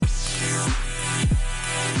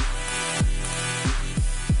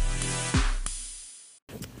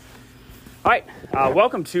All right,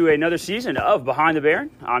 welcome to another season of Behind the Baron.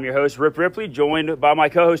 I'm your host, Ripley, joined by my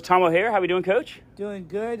co-host, Tom O'Hare. How we doing, Coach? Doing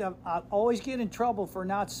good. I always get in trouble for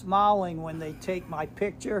not smiling when they take my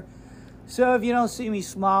picture. So if you don't see me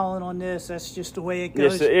smiling on this, that's just the way it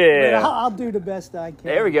goes. Yeah. But I'll do the best I can.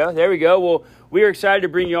 There we go. Well, we are excited to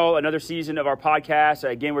bring you all another season of our podcast.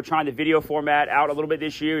 Again, we're trying the video format out a little bit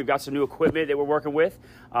this year. We've got some new equipment that we're working with.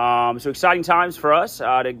 So exciting times for us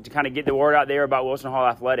to kind of get the word out there about Wilson Hall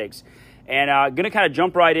Athletics. And going to kind of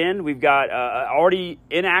jump right in. We've got already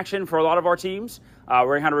in action for a lot of our teams. We're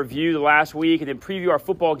going to kind of review the last week and then preview our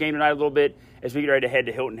football game tonight a little bit as we get ready to head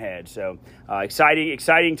to Hilton Head. So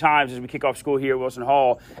exciting times as we kick off school here at Wilson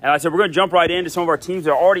Hall. And like I said, we're going to jump right into some of our teams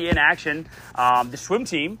that are already in action. The swim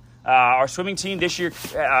team, our swimming team this year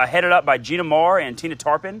headed up by Gina Marr and Tina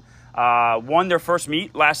Tarpon, won their first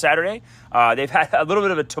meet last Saturday. They've had a little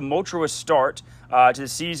bit of a tumultuous start to the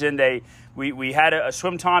season. We had a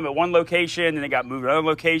swim time at one location, and they got moved to another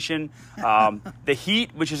location. The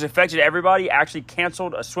heat, which has affected everybody, actually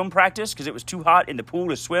canceled a swim practice because it was too hot in the pool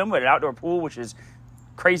to swim at an outdoor pool, which is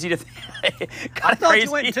crazy to think. I thought you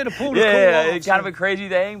went into the pool to cool off. off. It's kind of a crazy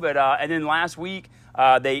thing. But and then last week,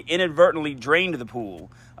 they inadvertently drained the pool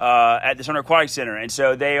at the Center Aquatic Center, and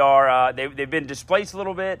so they've been displaced a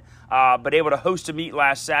little bit, but able to host a meet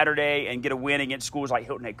last Saturday and get a win against schools like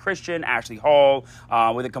Hilton Head Christian, Ashley Hall,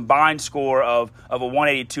 with a combined score of a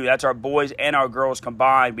 182. That's our boys and our girls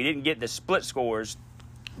combined. We didn't get the split scores,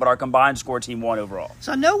 but our combined score team won overall.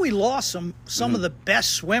 So I know we lost some of the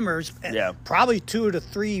best swimmers, probably 2 of the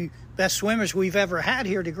 3 best swimmers we've ever had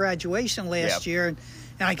here to graduation last year, and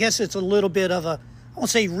I guess it's a little bit of I won't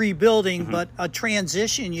say rebuilding, but a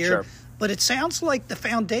transition year. Sure. But it sounds like the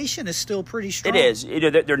foundation is still pretty strong. It is.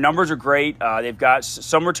 Their numbers are great. They've got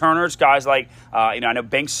some returners, guys like, I know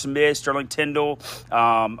Banks Smith, Sterling Tyndall,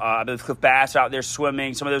 I believe Cliff Bass out there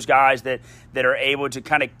swimming. Some of those guys that are able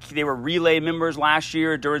to they were relay members last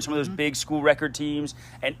year during some of those big school record teams.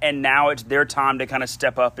 And now it's their time to kind of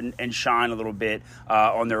step up and shine a little bit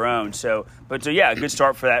on their own. So a good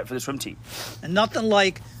start for the swim team. And nothing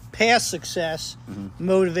like past success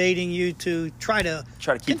motivating you to try to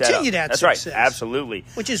keep continue that That's success. Right, absolutely.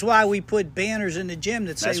 Which is why we put banners in the gym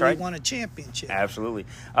that say right. We won a championship. Absolutely.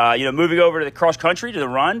 Moving over to the cross country, to the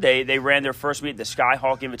run, they ran their first meet at the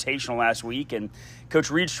Skyhawk Invitational last week, and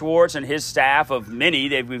Coach Reed Schwartz and his staff of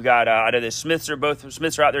many, we've got I know the Smiths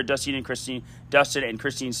are out there, Dustin and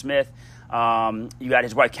Christine Smith. You got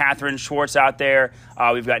his wife, Catherine Schwartz, out there.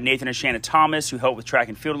 We've got Nathan and Shannon Thomas, who helped with track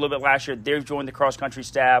and field a little bit last year. They've joined the cross-country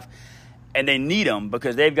staff, and they need them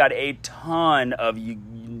because they've got a ton of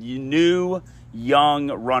new, young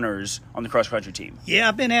runners on the cross-country team. Yeah,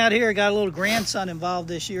 I've been out here. Got a little grandson involved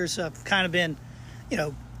this year, so I've kind of been,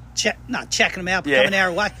 not checking them out, but coming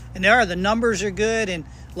out. And the numbers are good, and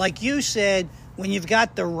like you said, when you've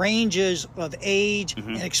got the ranges of age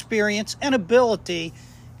and experience and ability,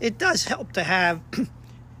 it does help to have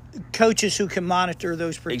coaches who can monitor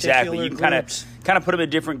those particular groups. You can kind of put them in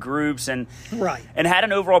different groups and had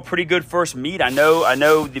an overall pretty good first meet. I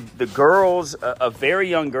know the girls, a very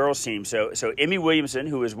young girls team. So Emmy Williamson,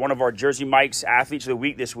 who is one of our Jersey Mike's athletes of the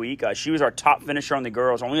week this week, she was our top finisher on the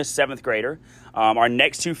girls, only a 7th grader. Our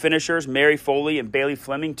next 2 finishers, Mary Foley and Bailey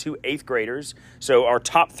Fleming, 2 8th graders. So our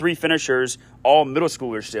top 3 finishers, all middle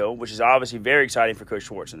schoolers still, which is obviously very exciting for Coach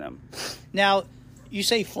Schwartz and them. Now, you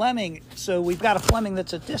say Fleming, so we've got a Fleming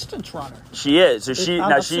that's a distance runner. She is. So she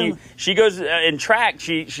goes in track.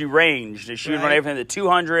 She ranged. She would run everything the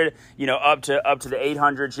 200, up to the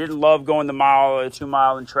 800. She didn't love going the mile or the 2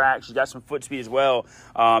 mile in track. She's got some foot speed as well.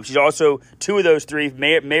 She's also 2 of those 3.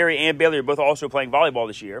 Mary and Bailey are both also playing volleyball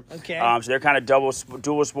this year. Okay. So they're kind of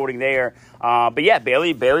dual sporting there. But yeah,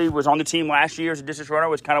 Bailey was on the team last year as a distance runner.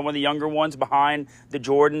 Was kind of one of the younger ones behind the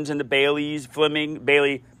Jordans and the Baileys,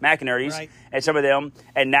 Bailey McInerney's, and some of them.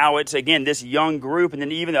 And now it's, again, this young group. And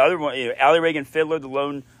then even the other one, Allie Reagan Fiddler, the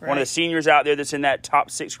lone one of the seniors out there that's in that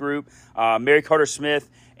top 6 group. Mary Carter Smith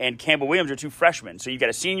and Campbell Williams are 2 freshmen. So you've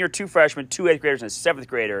got a senior, 2 freshmen, 2 8th graders, and a 7th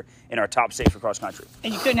grader in our top 6 for cross country.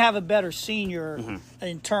 And you couldn't have a better senior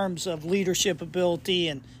in terms of leadership ability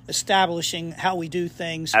and establishing how we do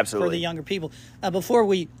things for the younger people. Before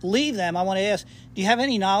we leave them, I want to ask, do you have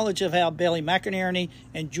any knowledge of how Bailey McInerney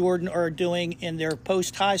and Jordan are doing in their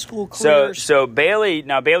post-high school careers? So Bailey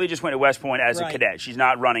just went to West Point as a cadet. She's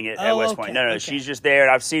not running it at West Point. No, she's just there.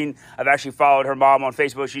 And I've actually followed her mom on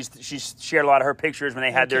Facebook. She's shared a lot of her pictures when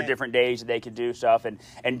they had their different days that they could do stuff.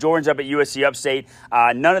 And Jordan's up at USC Upstate.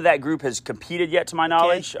 None of that group has competed yet, to my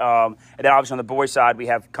knowledge. And then obviously on the boys' side, we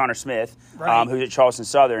have Connor Smith, who's at Charleston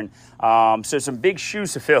Southern. So some big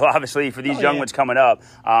shoes to fill, obviously, for these young ones coming up.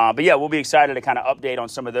 But yeah, we'll be excited to kind of update on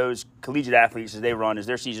some of those collegiate athletes as they run, as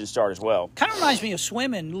their season starts as well. Kind of reminds me of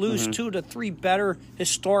swimming. Lose 2 to 3 better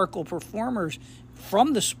historical performers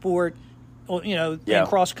from the sport, in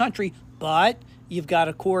cross country, but you've got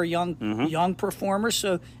a core young performers.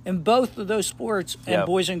 So in both of those sports, and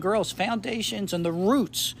boys and girls, foundations and the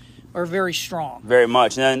roots are very strong. Very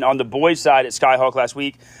much. And then on the boys' side at Skyhawk last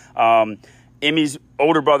week, Emmy's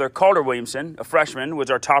older brother, Calder Williamson, a freshman,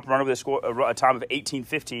 was our top runner with a time of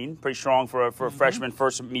 18:15. Pretty strong for a freshman,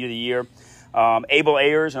 first meet of the year. Abel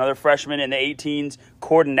Ayers, another freshman in the 18s.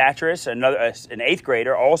 Corden Natris, an 8th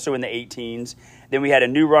grader, also in the 18s. Then we had a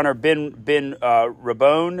new runner, Ben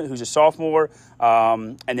Rabone, who's a sophomore.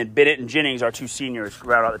 And then Bennett and Jennings, our 2 seniors,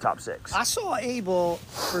 round out the top 6. I saw Abel,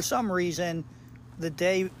 for some reason, the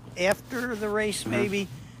day after the race, maybe.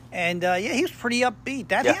 And, he was pretty upbeat.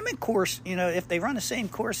 That Hammond course, if they run the same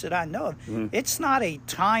course that I know of, it's not a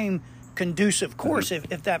time-conducive course,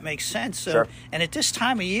 if that makes sense. So, and at this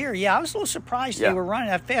time of year, I was a little surprised they were running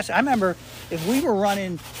that fast. I remember if we were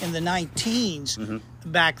running in the 19s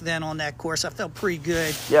back then on that course, I felt pretty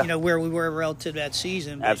good, where we were relative to that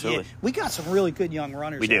season. But absolutely. We got some really good young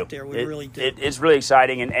runners out there. We really do. It's really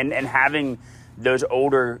exciting. And having those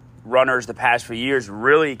older runners the past few years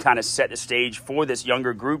really kind of set the stage for this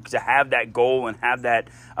younger group to have that goal and have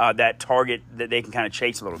that target that they can kind of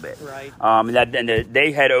chase a little bit. Right. And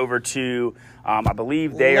they head over to, I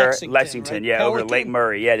believe they are Lexington, right? Over to Lake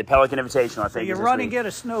Murray. Yeah, the Pelican Invitational, I think. So you run and get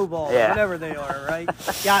a snowball, whatever they are, right?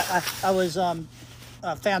 I was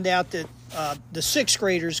found out that the 6th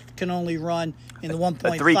graders can only run in the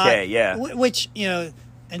 1.5. 3K, Which,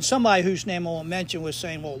 and somebody whose name I won't mention was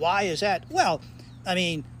saying, well, why is that? Well, I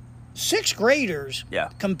mean, 6th graders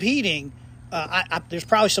competing. There's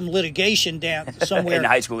probably some litigation down somewhere in the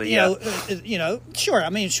high school. Sure. I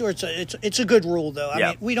mean, sure. It's a good rule, though.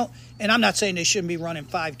 I mean, we don't. And I'm not saying they shouldn't be running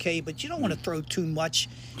 5K, but you don't want to throw too much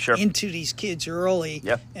into these kids early.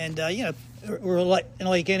 And we're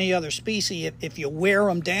like any other species. If you wear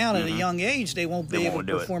them down at a young age, they won't be able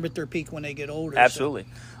to perform at their peak when they get older. Absolutely.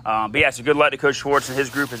 But it's a good luck to Coach Schwartz and his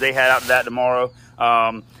group as they head out to that tomorrow.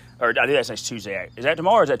 Or I think that's next Tuesday. Is that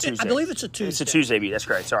tomorrow or is that Tuesday? I believe it's a Tuesday. It's a Tuesday beat. That's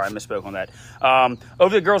correct. Sorry, I misspoke on that.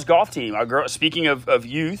 Over the girls' golf team, speaking of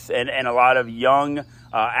youth and a lot of young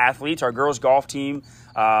athletes, our girls' golf team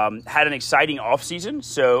had an exciting offseason.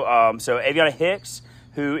 So Aviana Hicks,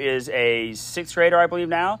 who is a 6th grader, I believe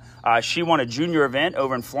now, she won a junior event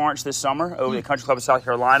over in Florence this summer over the Country Club of South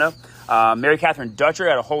Carolina. Mary Catherine Dutcher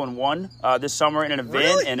had a hole-in-one this summer in an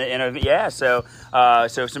event. Really? So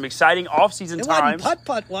some exciting off-season times. It wasn't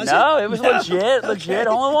putt-putt, was it? No, it was legit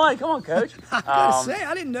hole-in-one. Come on, Coach. I was going to say,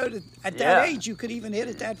 I didn't know that at that age you could even hit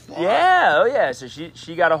it that far. Yeah, So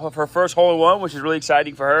she got her first hole-in-one, which is really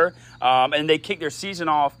exciting for her. And they kicked their season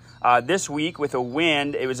off this week with a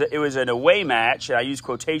win. It was an away match, and I use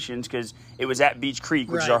quotations because it was at Beach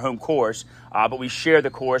Creek, which is our home course. But we share the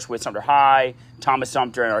course with Sumter High, Thomas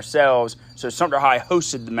Sumter, and ourselves. So Sumter High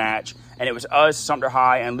hosted the match, and it was us, Sumter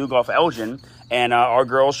High, and Lugoff Elgin. And our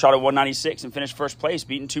girls shot a 196 and finished first place,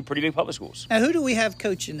 beating 2 pretty big public schools. Now, who do we have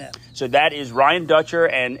coaching that? So that is Ryan Dutcher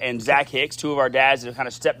and Zach Hicks, 2 of our dads that have kind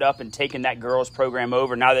of stepped up and taken that girls program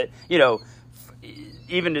over. Now that,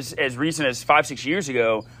 even as recent as 5-6 years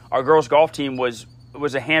ago, our girls golf team was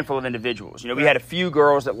a handful of individuals. We had a few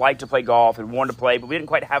girls that liked to play golf and wanted to play, but we didn't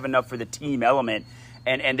quite have enough for the team element.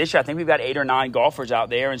 And this year, I think we've got 8 or 9 golfers out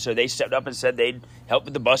there, and so they stepped up and said they'd help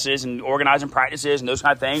with the buses and organizing practices and those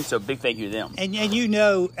kind of things. So big thank you to them. And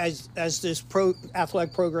as this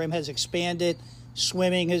athletic program has expanded,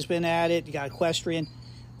 swimming has been added. You got equestrian.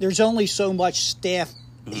 There's only so much staff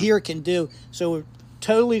here can do. So we're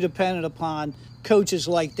totally dependent upon coaches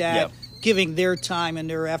like that giving their time and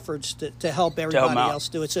their efforts to help everybody else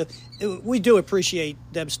do it. So we do appreciate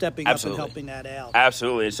them stepping up and helping that out.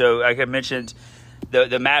 Absolutely. So like I mentioned,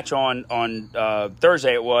 the match on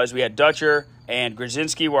Thursday we had Dutcher and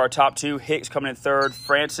Grzinski were our top 2. Hicks coming in 3rd.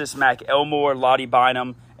 Francis McElmore, Lottie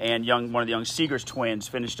Bynum, and one of the young Seegers twins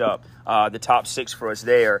finished up the top 6 for us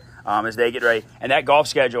there as they get ready. And that golf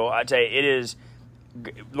schedule, I tell you, it is –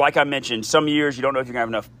 like I mentioned, some years you don't know if you're going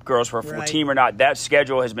to have enough girls for a full team or not. That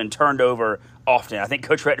schedule has been turned over often. I think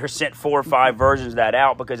Coach Redner sent 4 or 5 versions of that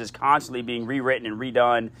out because it's constantly being rewritten and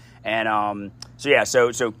redone. And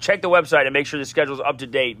so check the website and make sure the schedule is up to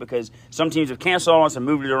date because some teams have canceled on us and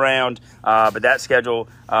moved it around. But that schedule,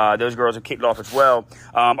 those girls have kicked it off as well.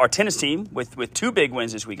 Our tennis team with 2 big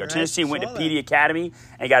wins this week. Our tennis team went to PD Academy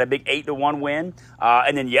and got a big 8-1 win.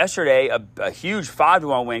 And then yesterday, a huge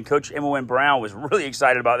 5-1 win. Coach Emma Wynn Brown was really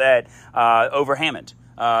excited about that over Hammond.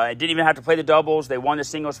 It didn't even have to play the doubles. They won the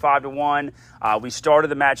singles 5-1. We started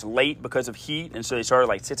the match late because of heat, and so they started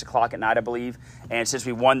like 6 o'clock at night, I believe. And since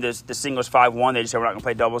we won the singles 5-1, they just said we're not going to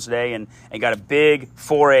play doubles today, and got a big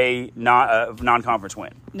 4A non-conference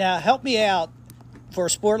win. Now, help me out. For a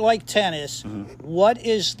sport like tennis, what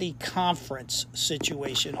is the conference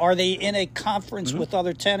situation? Are they in a conference with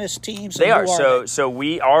other tennis teams? They are.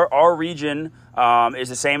 So our region is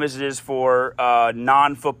the same as it is for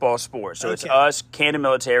non-football sports. So it's us, Camden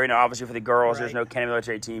Military. Now, obviously for the girls, there's no Camden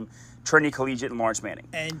Military team. Trinity Collegiate and Lawrence Manning.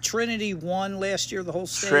 And Trinity won last year, the whole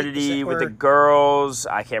state? Trinity with the girls,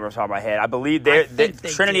 I can't remember off the top of my head. I believe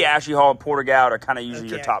Trinity, Ashley Hall, and Porter-Gaud are kind of usually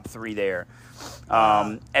your top 3 there.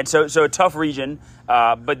 And so a tough region,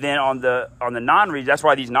 but then on the non-region, that's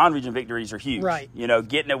why these non-region victories are huge. Right. You know,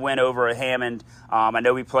 getting a win over a Hammond. I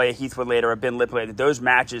know we play a Heathwood later, a Ben Lipley. Those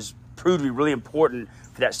matches proved to be really important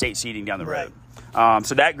for that state seeding down the road.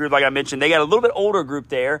 So that group, like I mentioned, they got a little bit older group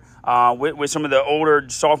there with some of the older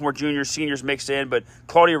sophomore, juniors, seniors mixed in. But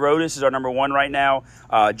Claudia Rodas is our number 1 right now.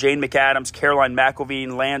 Jane McAdams, Caroline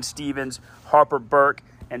McElveen, Lan Stevens, Harper Burke,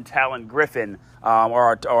 and Talon Griffin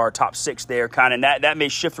are our top 6 there, kind of. And that may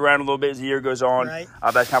shift around a little bit as the year goes on. Right.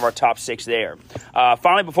 But that's kind of our top 6 there.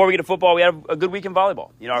 Finally, before we get to football, we had a good week in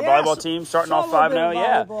volleyball. You know, our volleyball team starting off 5-0.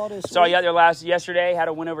 Yeah. Saw you out there yesterday. Had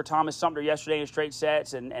a win over Thomas Sumter yesterday in straight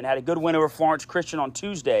sets, and had a good win over Florence Christian on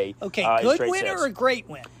Tuesday. Okay, good win or a great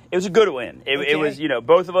win? It was a good win. It was,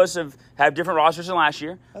 both of us have different rosters than last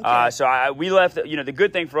year. So we left, the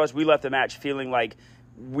good thing for us, we left the match feeling like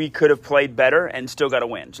we could have played better and still got a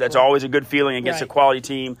win. So that's always a good feeling against a quality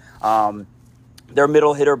team. Their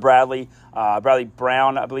middle hitter, Bradley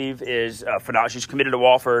Brown, I believe, is phenomenal. She's committed to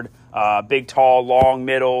Wofford. Big, tall, long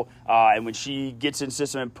middle. And when she gets in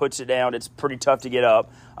system and puts it down, it's pretty tough to get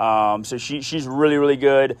up. So she's really, really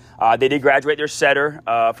good. They did graduate their setter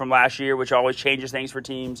from last year, which always changes things for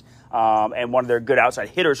teams, and one of their good outside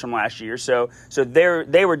hitters from last year. So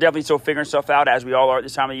they were definitely still figuring stuff out, as we all are at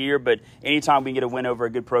this time of year. But anytime we can get a win over a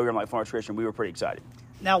good program like Florence Christian, we were pretty excited.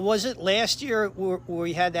 Now, was it last year where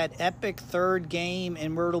we had that epic third game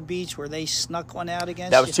in Myrtle Beach where they snuck one out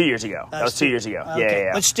against That was 2 years ago. That was 2 years ago. Okay.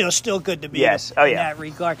 Yeah. But still good to be in that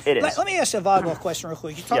regard. It is. Let me ask a volleyball question real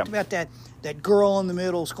quick. You talked about that girl in the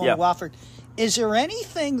middle is going to Wofford. Is there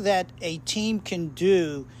anything that a team can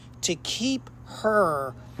do to keep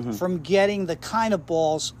her from getting the kind of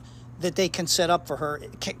balls that they can set up for her?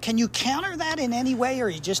 Can you counter that in any way, or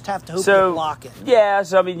you just have to hope to block it? Yeah,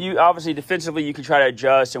 so I mean, you obviously defensively you can try to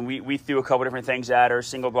adjust, and we threw a couple different things at her: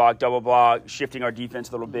 single block, double block, shifting our defense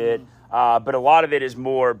a little bit. But a lot of it is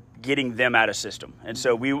more getting them out of system, and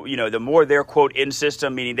so the more they're quote in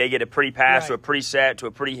system, meaning they get a pretty pass to a pretty set to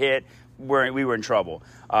a pretty hit, we were in trouble.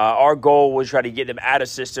 Our goal was try to get them out of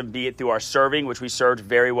system, be it through our serving, which we served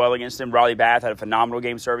very well against them. Riley Bath had a phenomenal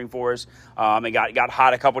game serving for us, and got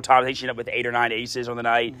hot a couple times. I think she ended up with 8 or 9 aces on the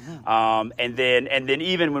night. And then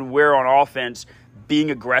even when we're on offense,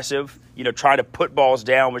 being aggressive, trying to put balls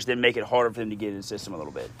down, which then make it harder for them to get in the system a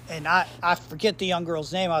little bit. And I forget the young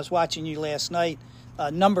girl's name. I was watching you last night.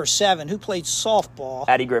 Number 7, who played softball.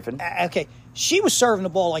 Addie Griffin. Okay. She was serving the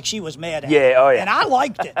ball like she was mad at it. Yeah, And I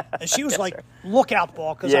liked it. And she was like, look out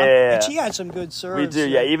ball. And she had some good serves. We do,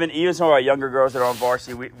 yeah. Even some of our younger girls that are on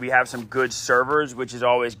varsity, we have some good servers, which is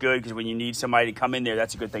always good because when you need somebody to come in there,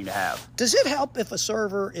 that's a good thing to have. Does it help if a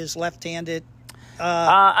server is left-handed?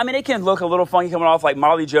 I mean, it can look a little funky coming off. Like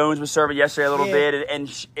Molly Jones was serving yesterday a little bit,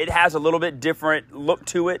 and it has a little bit different look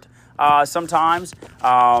to it sometimes.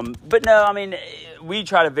 But no, I mean, we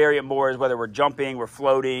try to vary it more as whether we're jumping, we're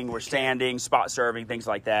floating, we're standing, spot serving, things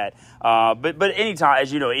like that. But anytime,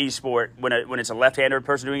 as you know, any sport, when it's a left-handed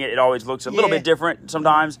person doing it, it always looks a little bit different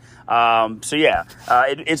sometimes.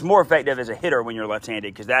 It's more effective as a hitter when you're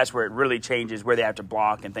left-handed because that's where it really changes where they have to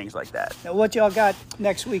block and things like that. Now, what y'all got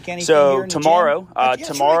next week? Anything so here in tomorrow, the gym?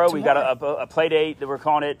 Tomorrow we got a play date that we're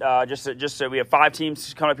calling it. Just so we have 5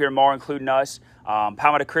 teams coming up here tomorrow, including us.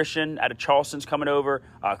 Palmetto Christian out of Charleston's coming over.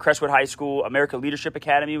 Crestwood High School, America Leadership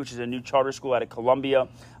Academy, which is a new charter school out of Columbia,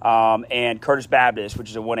 and Curtis Baptist, which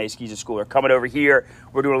is a 1A Skeezer school, are coming over here.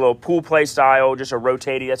 We're doing a little pool play style, just a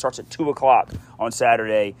rotating. That starts at 2 o'clock on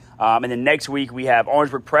Saturday. And then next week we have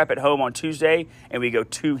Orangeburg Prep at home on Tuesday, and we go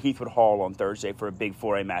to Heathwood Hall on Thursday for a big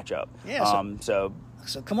 4A matchup. Yeah,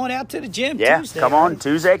 so come on out to the gym Tuesday. Come on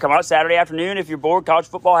Tuesday. Come out Saturday afternoon if you're bored. College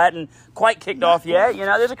football hadn't quite kicked off yet.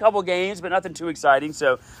 There's a couple games, but nothing too exciting.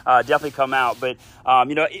 So definitely come out. But,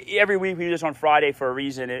 every week we do this on Friday for a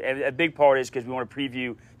reason. And a big part is because we want to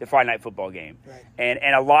preview the Friday night football game. Right.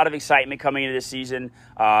 And a lot of excitement coming into this season.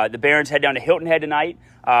 The Barons head down to Hilton Head tonight.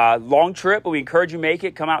 Long trip, but we encourage you to make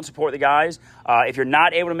it. Come out and support the guys. If you're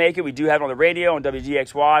not able to make it, we do have it on the radio on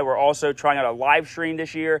WGXY. We're also trying out a live stream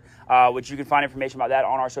this year, which you can find information about that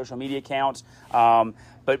on our social media accounts.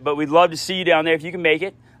 But we'd love to see you down there if you can make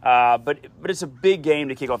it. But it's a big game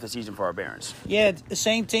to kick off the season for our Barons. Yeah, the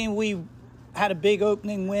same team. We had a big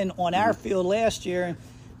opening win on our field last year.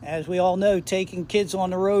 As we all know, taking kids on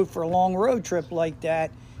the road for a long road trip like that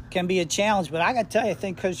can be a challenge. But I got to tell you, I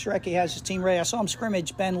think Coach Shrekky has his team ready. I saw him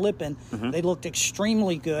scrimmage Ben Lippin. They looked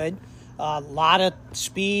extremely good. A lot of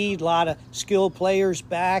speed, a lot of skilled players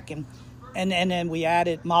back. And then we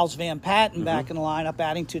added Miles Van Patten back in the lineup,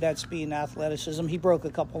 adding to that speed and athleticism. He broke a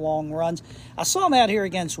couple long runs. I saw him out here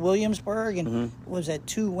against Williamsburg, and was that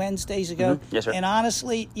 2 Wednesdays ago? Yes, sir. And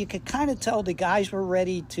honestly, you could kind of tell the guys were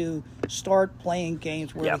ready to start playing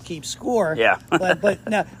games where they keep score. Yeah. but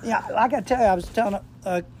no, I got to tell you, I was telling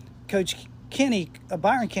Coach Kinney,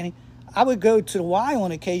 Byron Kinney, I would go to the Y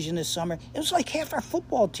on occasion this summer. It was like half our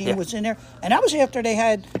football team was in there, and that was after they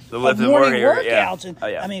had morning workouts. And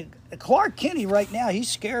I mean, Clark Kinney right now, he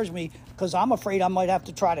scares me because I'm afraid I might have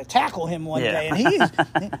to try to tackle him one day.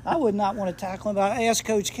 And I would not want to tackle him. But I asked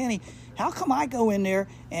Coach Kinney, how come I go in there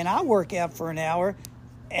and I work out for an hour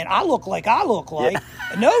and I look like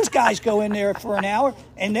and those guys go in there for an hour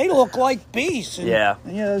and they look like beasts.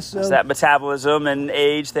 And, so it's that metabolism and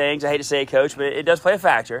age things. I hate to say it, Coach, but it does play a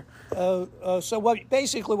factor. So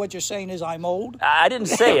what you're saying is I'm old? I didn't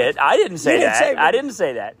say it. I didn't say that. I didn't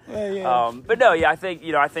say that. But no, I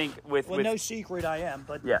think with no secret I am.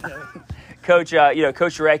 But Coach,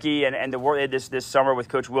 Coach Shrekky and the work this summer with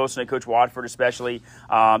Coach Wilson and Coach Watford especially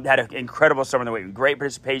had an incredible summer. The great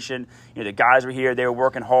participation. The guys were here. They were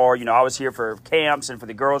working hard. I was here for camps and for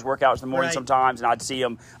the girls' workouts in the morning sometimes, and I'd see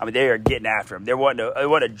them. I mean, they are getting after them. There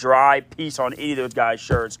wasn't a dry piece on any of those guys'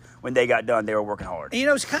 shirts when they got done. They were working hard.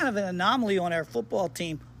 It's kind of an anomaly on our football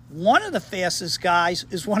team. One of the fastest guys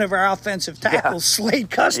is one of our offensive tackles, Slade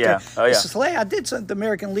Custer. Slade, I did the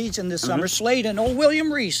American Legion this summer. Slade and old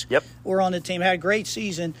William Reese were on the team. Had a great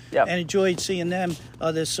season and enjoyed seeing them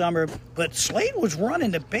this summer. But Slade was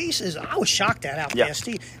running the bases. I was shocked at how fast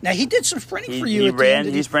he. Now he did some sprinting for you.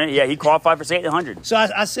 He sprinted. Yeah, he qualified for 800. So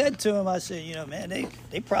I said to him, I said, man,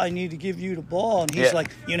 they probably need to give you the ball. And he's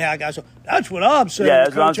like, how guys go. That's what I'm saying. Yeah,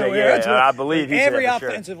 that's what I'm saying. I believe he every said that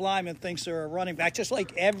offensive lineman thinks they're a running back, just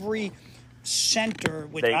like every center,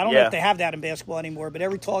 which I don't know if they have that in basketball anymore, but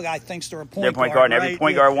every tall guy thinks they're a point guard. And every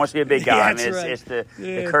point guard wants to be a big guy. It's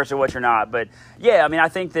the curse of what you're not. But I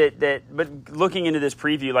think that but looking into this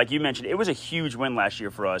preview, like you mentioned, it was a huge win last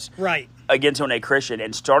year for us. Right. Against Hilton Head Christian,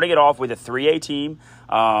 and starting it off with a 3A team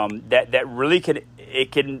that really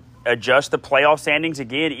can adjust the playoff standings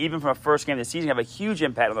again, even from a first game of the season, have a huge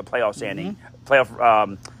impact on the playoff standing,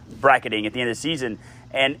 playoff bracketing at the end of the season.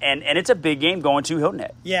 And it's a big game going to Hilton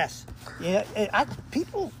Head. Yes. Yeah.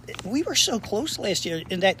 We were so close last year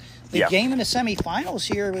in that the game in the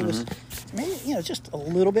semifinals here, it was maybe, just a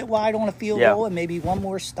little bit wide on a field goal and maybe one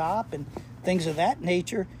more stop and things of that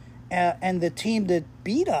nature. And the team that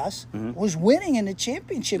beat us was winning in the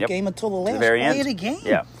championship game until the last play of the game.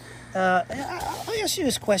 Yeah. I'll ask you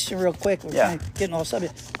this question real quick. We're kind of getting off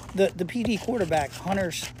subject. The PD quarterback, Hunter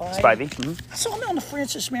Spivey. I saw him on the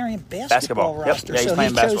Francis Marion basketball roster. Yeah, he's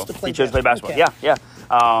playing basketball. He chose to play basketball. Okay. Yeah.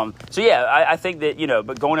 I think that,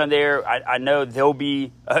 but going on there, I know they'll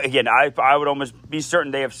be, again, I would almost be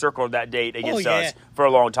certain they have circled that date against us for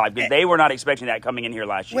a long time because they were not expecting that coming in here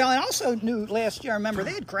last year. Well, I also knew last year, I remember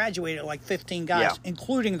they had graduated like 15 guys,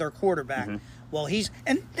 including their quarterback. Well,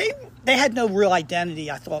 they had no real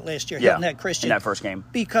identity, I thought, last year, Hilton Head Christian. In that first game.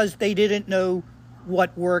 Because they didn't know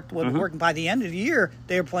what worked, what worked. By the end of the year,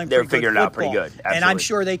 they were playing figuring it out pretty good. Absolutely. And I'm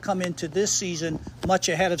sure they come into this season much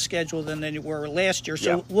ahead of schedule than they were last year.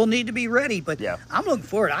 So we'll need to be ready. But I'm looking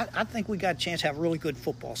forward. I think we got a chance to have a really good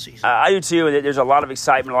football season. I do too. There's a lot of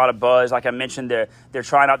excitement, a lot of buzz. Like I mentioned, they're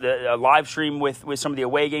trying out the live stream with some of the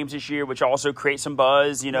away games this year, which also creates some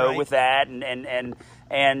buzz, with that. And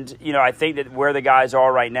I think that where the guys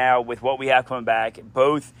are right now with what we have coming back,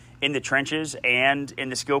 both in the trenches and in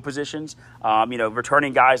the skill positions,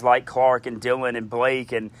 returning guys like Clark and Dylan and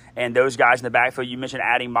Blake and those guys in the backfield. You mentioned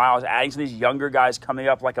adding Miles, adding some of these younger guys coming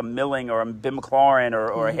up like a Milling or a Ben McLaurin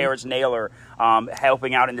or a Harris Naylor,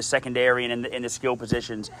 helping out in the secondary and in the skill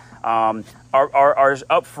positions. Our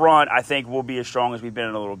up front, I think, will be as strong as we've been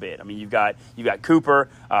in a little bit. I mean, you've got Cooper,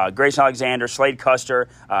 Grayson Alexander, Slade Custer,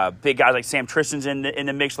 big guys like Sam Tristan's in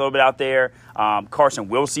the mix a little bit out there. Carson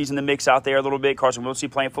Wilsey's in the mix out there a little bit. Carson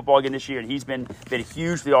Wilsey playing football again this year, and he's been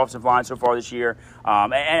huge for the offensive line so far this year.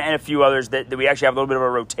 And a few others that we actually have a little bit of a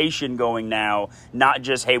rotation going now, not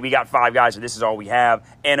just, hey, we got 5 guys and this is all we have.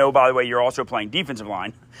 And, oh, by the way, you're also playing defensive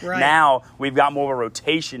line. Right. Now we've got more of a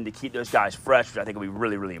rotation to keep those guys fresh, which I think will be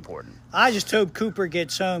really, really important. I just hope Cooper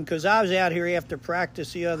gets home because I was out here after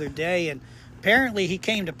practice the other day, and apparently he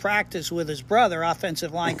came to practice with his brother,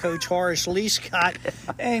 offensive line coach Horace Lee Scott,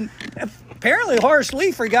 and apparently Horace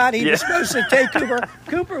Lee forgot he was supposed to take Cooper.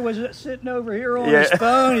 Cooper was sitting over here on his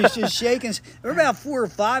phone. He's just shaking. There were about 4 or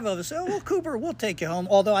 5 of us. Oh, well, Cooper, we'll take you home,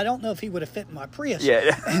 although I don't know if he would have fit in my Prius.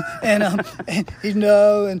 Yeah.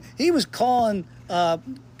 And he was calling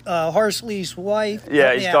Horace Lee's wife.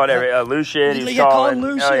 Yeah, he's calling Lucian. He's calling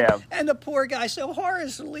Lucian. Oh, yeah. And the poor guy said,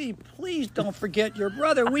 Horace Lee, please don't forget your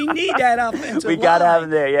brother. We need that offensive We got to have him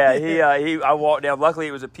there. Yeah, I walked down. Luckily,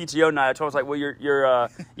 it was a PTO night. I told him, like, well, you're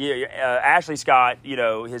Ashley Scott,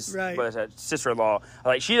 his right. what is that, sister-in-law.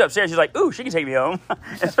 Like, she's upstairs. She's like, ooh, she can take me home.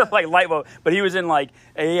 And so, like, light bulb. But he was in, like,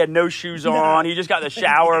 he had no shoes on. He just got in the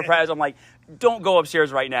shower. I'm like, don't go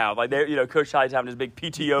upstairs right now. Like, Coach Ty's having this big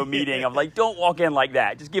PTO meeting. I'm like, don't walk in like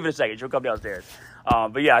that. Just give it a second. She'll come downstairs.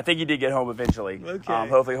 But yeah, I think he did get home eventually. Okay.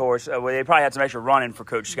 Hopefully, Horace. They probably had some extra running for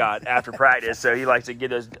Coach Scott after practice, so he likes to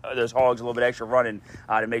give those Hogs a little bit extra running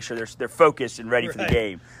to make sure they're focused and ready for the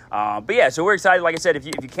game. But yeah, so we're excited. Like I said, if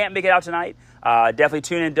you can't make it out tonight, definitely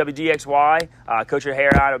tune in WDXY. Coach O'Hare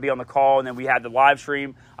and I will be on the call, and then we have the live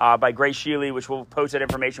stream by Grace Shealy, which we'll post that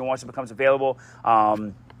information once it becomes available.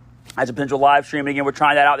 As a potential live stream. And again, we're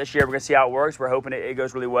trying that out this year. We're going to see how it works. We're hoping it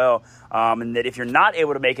goes really well. And that if you're not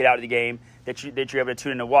able to make it out of the game, that you're able to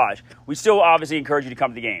tune in and watch. We still obviously encourage you to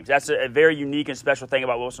come to the games. That's a very unique and special thing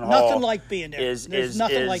about Wilson Hall. Nothing like being there. There's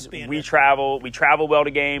nothing like being there. We travel well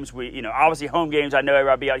to games. We, obviously home games. I know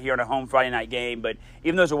everybody be out here on a home Friday night game, but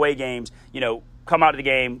even those away games, come out to the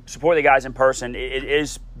game, support the guys in person. It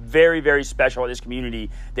is very, very special in this community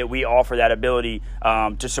that we offer that ability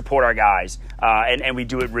to support our guys, and we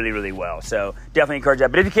do it really, really well. So definitely encourage that.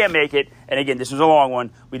 But if you can't make it, and again, this was a long one,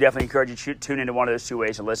 we definitely encourage you to tune into one of those 2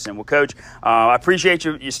 ways to listen. Well, Coach, I appreciate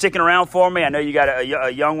you sticking around for me. I know you got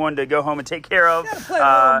a young one to go home and take care of. Got to play a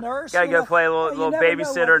little nurse. Got to go play a little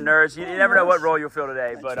babysitter, nurse. You never know what role you'll fill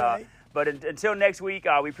today. That's right. But until next week,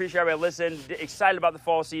 we appreciate everybody listening. Excited about the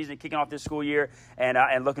fall season, kicking off this school year,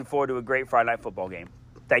 and looking forward to a great Friday night football game.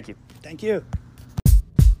 Thank you. Thank you.